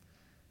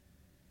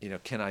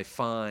 Can I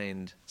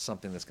find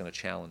something that's going to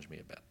challenge me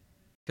a bit?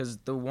 Because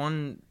the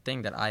one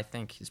thing that I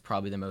think is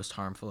probably the most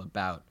harmful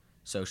about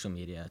social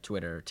media,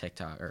 Twitter,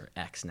 TikTok, or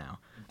X now,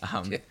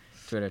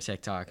 Twitter,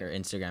 TikTok, or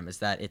Instagram, is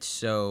that it's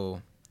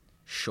so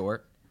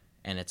short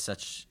and it's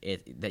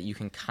that you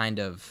can kind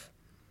of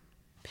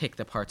pick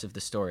the parts of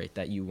the story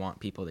that you want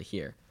people to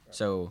hear. Right.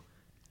 So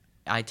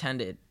I tend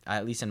to,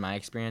 at least in my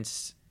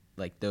experience,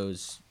 like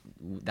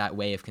that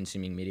way of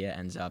consuming media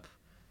ends up,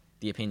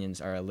 the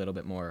opinions are a little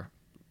bit more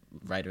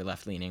right or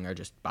left leaning or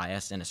just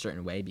biased in a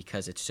certain way,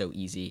 because it's so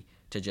easy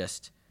to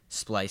just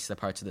splice the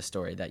parts of the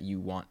story that you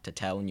want to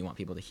tell and you want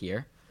people to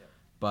hear. Yeah.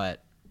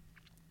 But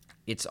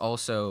it's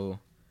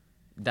also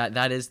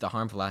that is the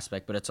harmful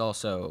aspect, but it's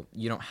also,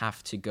 you don't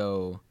have to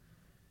go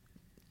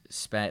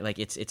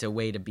it's a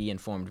way to be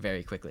informed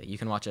very quickly. You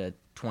can watch a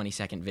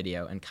 20-second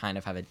video and kind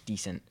of have a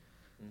decent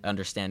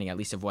understanding at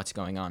least of what's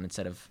going on,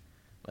 instead of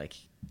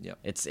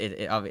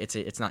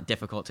it's not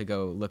difficult to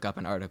go look up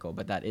an article,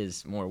 but that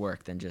is more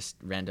work than just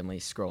randomly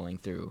scrolling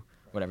through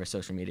whatever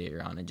social media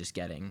you're on and just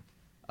getting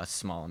a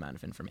small amount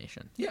of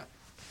information. Yeah.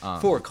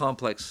 For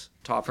complex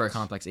topics. For a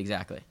complex,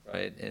 exactly.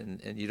 Right, and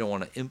you don't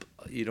want to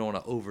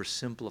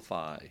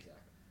oversimplify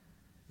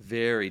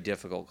very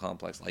difficult,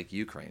 complex like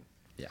Ukraine.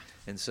 Yeah.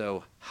 And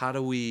so how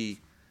do we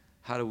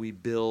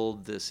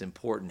build this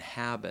important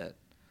habit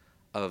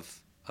of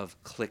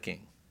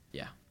clicking?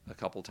 Yeah. A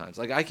couple times.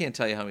 Like, I can't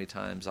tell you how many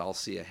times I'll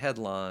see a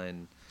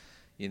headline,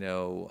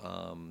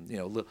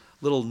 little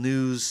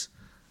news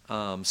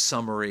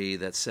summary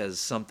that says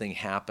something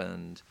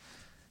happened,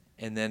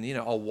 and then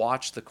I'll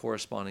watch the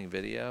corresponding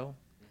video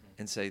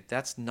and say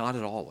that's not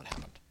at all what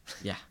happened.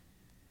 Yeah.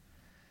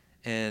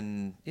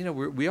 And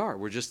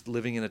we're just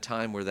living in a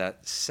time where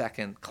that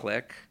second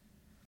click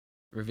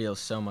reveals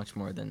so much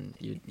more than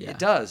you. Yeah. It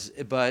does,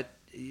 but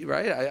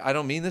right. I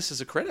don't mean this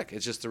as a critic.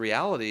 It's just the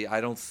reality.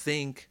 I don't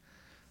think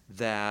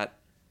that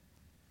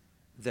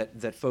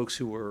folks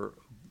who were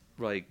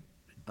like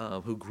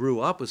who grew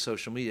up with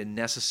social media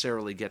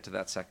necessarily get to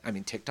that second. I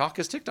mean, TikTok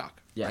is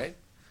TikTok, right?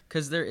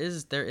 Because there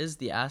is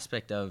the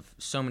aspect of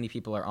so many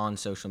people are on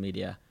social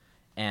media,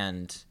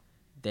 and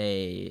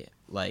they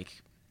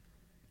like.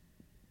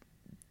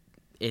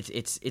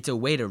 It's a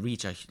way to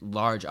reach a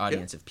large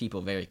audience of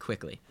people very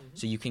quickly. Mm-hmm.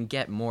 So you can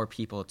get more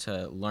people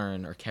to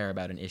learn or care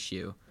about an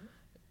issue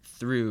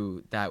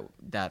through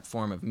that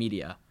form of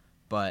media.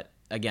 But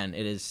again,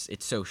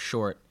 it's so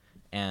short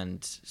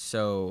and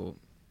so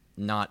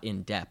not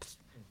in depth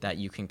that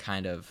you can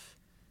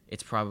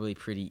it's probably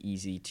pretty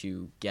easy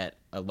to get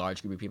a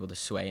large group of people to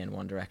sway in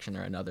one direction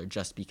or another,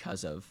 just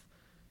because of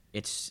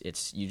it's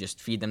you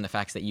just feed them the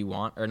facts that you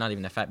want, or not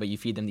even the fact, but you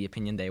feed them the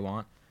opinion they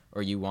want,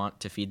 or you want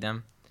to feed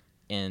them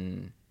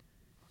in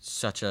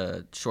such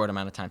a short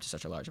amount of time to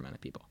such a large amount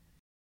of people.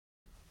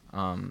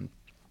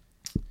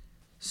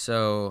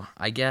 So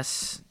I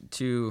guess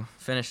to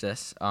finish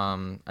this,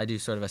 I do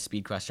sort of a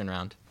speed question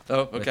round.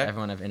 Oh, okay. With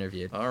everyone I've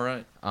interviewed. All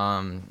right.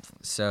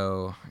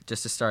 So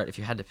just to start, if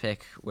you had to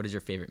pick, what is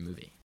your favorite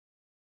movie?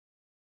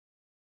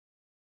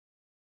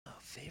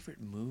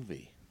 Favorite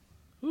movie?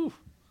 Ooh.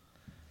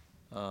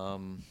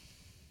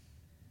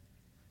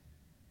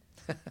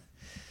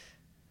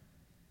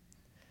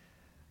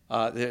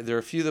 There are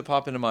a few that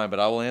pop into mind, but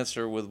I will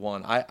answer with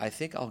one. I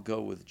think I'll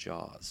go with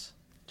Jaws.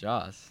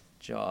 Jaws.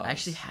 Jaws. I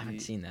actually haven't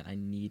seen that. I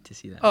need to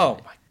see that. Oh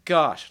movie. my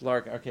gosh,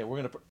 Lark. Okay, we're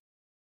gonna.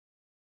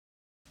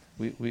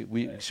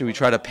 We should we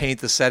try to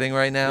paint the setting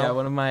right now? Yeah,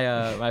 one of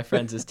my my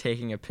friends is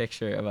taking a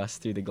picture of us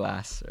through the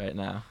glass right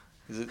now.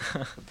 Is it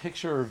a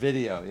picture or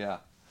video? Yeah.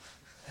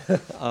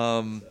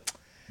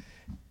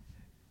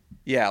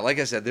 Yeah, like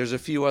I said, there's a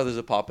few others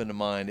that pop into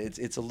mind.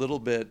 It's a little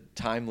bit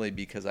timely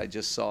because I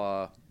just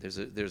saw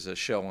there's a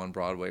show on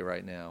Broadway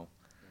right now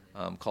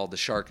called The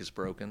Shark is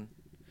Broken,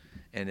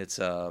 and it's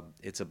a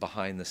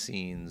behind the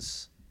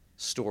scenes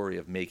story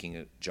of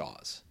making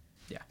Jaws.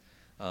 Yeah.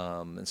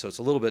 And so it's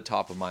a little bit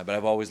top of mind, but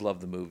I've always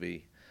loved the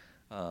movie,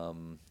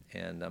 and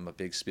I'm a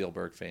big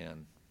Spielberg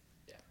fan.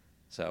 Yeah.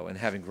 So, and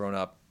having grown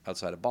up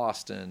outside of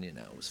Boston, it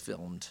was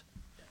filmed,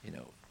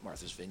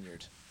 Martha's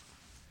Vineyard.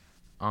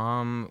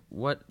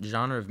 What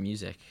genre of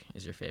music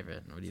is your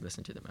favorite? What do you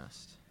listen to the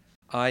most?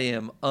 I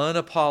am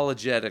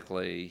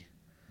unapologetically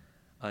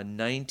a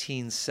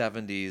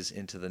 1970s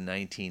into the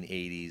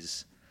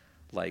 1980s,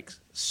 like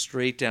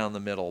straight down the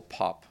middle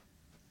pop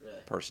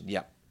person.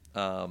 Yeah.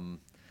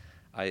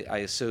 I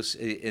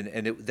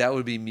associate, that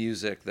would be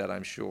music that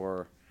I'm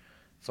sure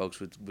folks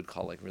would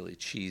call like really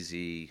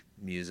cheesy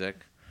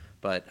music,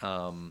 but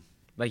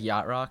like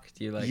yacht rock?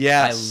 Do you like?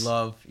 Yes. I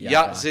love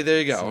yacht rock. See, there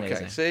you go. It's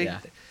Okay, see, yeah.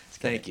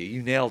 Thank you.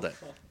 You nailed it.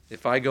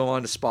 If I go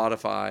on to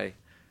Spotify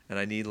and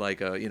I need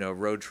like a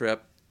road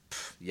trip,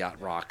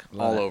 yacht rock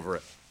all over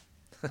it.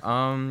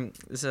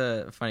 This is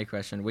a funny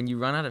question. When you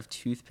run out of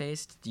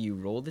toothpaste, do you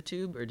roll the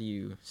tube or do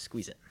you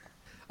squeeze it?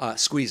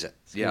 Squeeze it.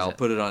 I'll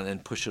put it on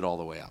and push it all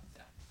the way up.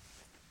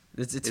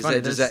 It's funny.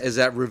 Is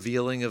that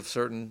revealing of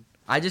certain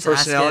I just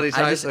personality ask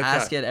it, types? I just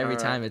ask it every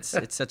All time. right.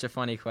 It's such a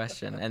funny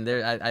question, and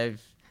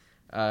I've.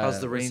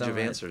 How's the range of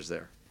answers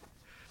there?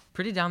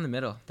 Pretty down the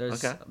middle.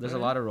 There's a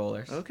lot of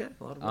rollers. Okay,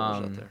 a lot of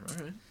rollers out there.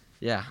 All right.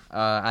 Yeah,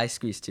 I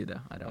squeeze too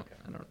though. I don't.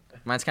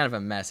 Mine's kind of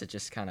a mess. It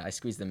just kind of I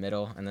squeeze the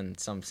middle, and then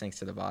some sinks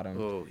to the bottom.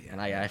 Oh yeah. And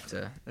I have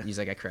to use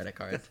like a credit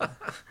card to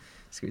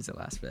squeeze the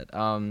last bit.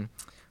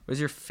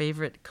 What's your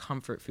favorite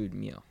comfort food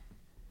meal?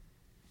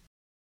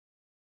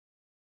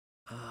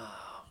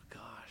 Oh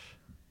gosh.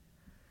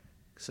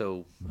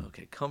 So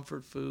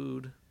comfort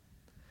food.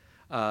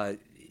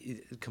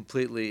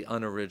 Completely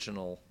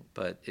unoriginal,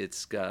 but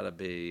it's got to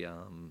be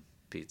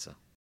pizza.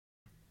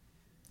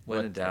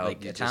 When in doubt,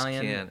 like you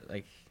Italian, just can't.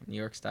 like New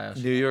York style.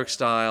 New York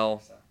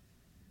style.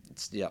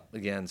 It's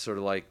again, sort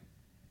of like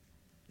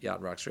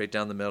yacht rock, straight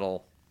down the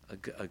middle.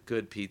 A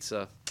good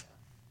pizza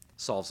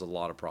solves a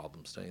lot of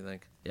problems, don't you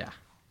think? Yeah.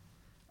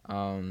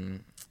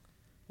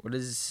 What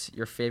is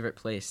your favorite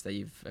place that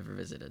you've ever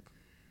visited?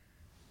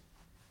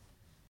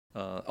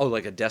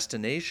 Like a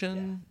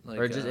destination, like,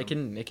 or just it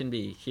can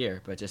be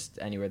here, but just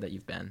anywhere that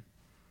you've been.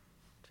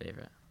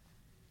 Favorite.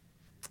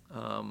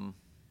 Well,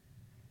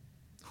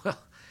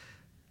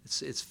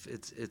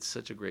 it's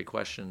such a great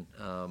question.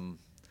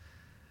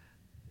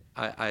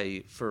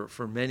 I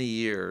for many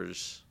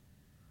years,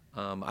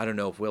 I don't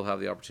know if we'll have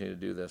the opportunity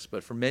to do this,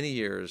 but for many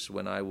years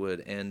when I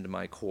would end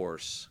my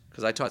course,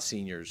 because I taught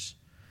seniors,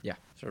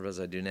 sort of as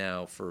I do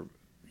now for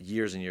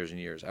years and years and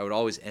years, I would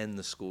always end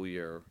the school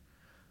year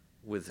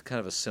with kind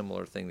of a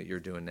similar thing that you're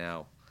doing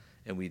now,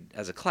 and we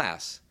as a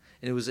class,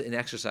 and it was an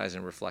exercise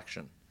in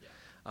reflection,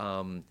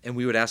 and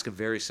we would ask a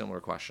very similar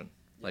question,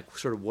 like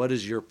sort of what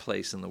is your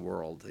place in the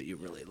world that you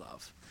really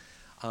love,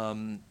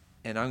 and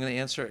I'm going to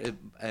answer it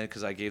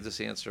because I gave this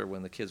answer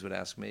when the kids would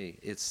ask me.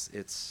 It's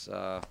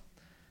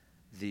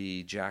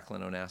the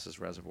Jacqueline Onassis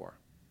Reservoir.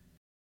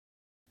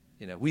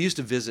 We used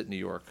to visit New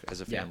York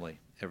as a family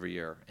every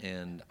year,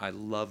 and I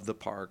love the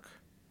park.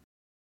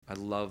 I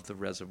love the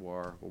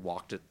reservoir. We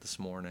walked it this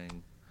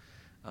morning.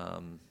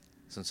 So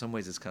in some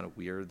ways, it's kind of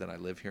weird that I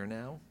live here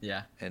now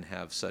and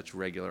have such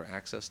regular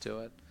access to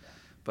it.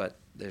 But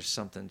there's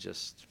something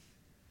just,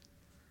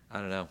 I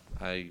don't know.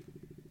 I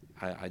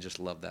just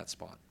love that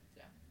spot.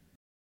 Yeah.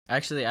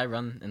 Actually, I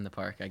run in the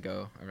park. I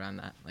go around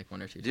that like 1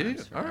 or 2 times. Do you?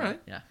 All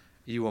right. Yeah.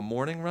 You a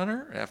morning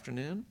runner?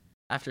 Afternoon?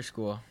 After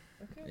school.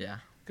 Okay. Yeah.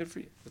 Good for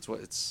you. It's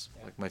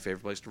like my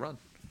favorite place to run.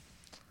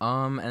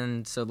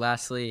 And so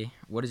lastly,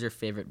 what is your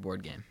favorite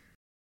board game?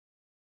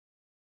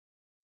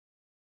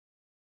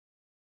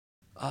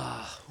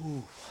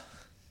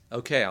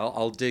 Okay,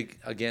 I'll dig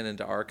again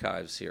into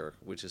archives here,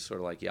 which is sort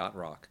of like yacht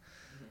rock.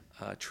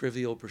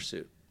 Trivial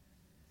Pursuit,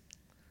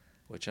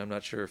 which I'm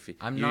not sure if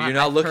you're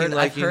not looking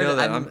like you know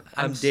that.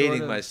 I'm dating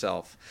sort of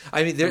myself.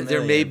 I mean,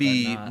 there may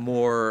be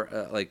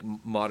more like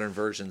modern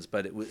versions,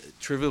 but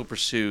Trivial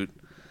Pursuit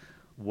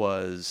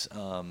was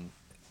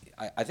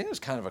I think it was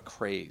kind of a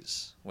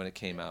craze when it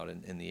came out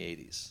in the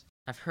 80s.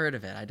 I've heard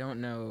of it. I don't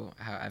know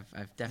how.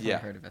 I've definitely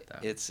heard of it though.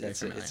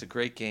 It's a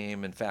great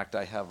game. In fact,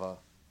 I have a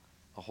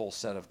whole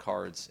set of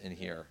cards in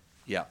here.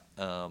 Yeah.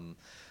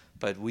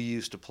 But we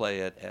used to play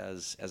it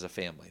as a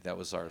family. That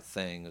was our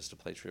thing, is to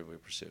play Trivial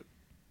Pursuit.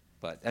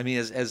 But I mean,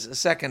 as a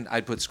second,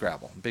 I'd put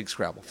Scrabble. I'm a big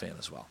Scrabble fan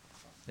as well.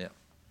 Yeah.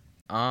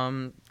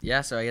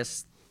 Yeah. So I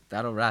guess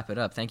that'll wrap it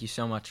up. Thank you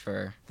so much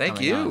for Thank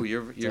coming you. on.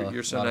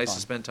 You're so nice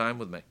to spend time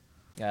with me.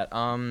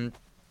 Yeah.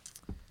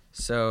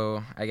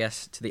 So I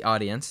guess to the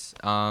audience,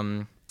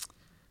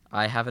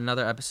 I have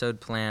another episode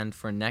planned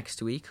for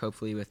next week,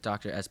 hopefully with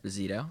Dr.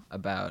 Esposito,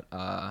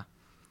 about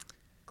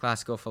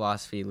classical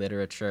philosophy,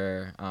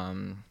 literature,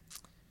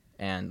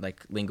 and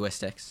like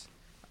linguistics.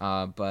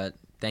 But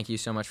thank you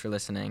so much for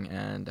listening,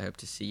 and I hope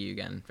to see you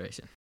again very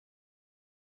soon.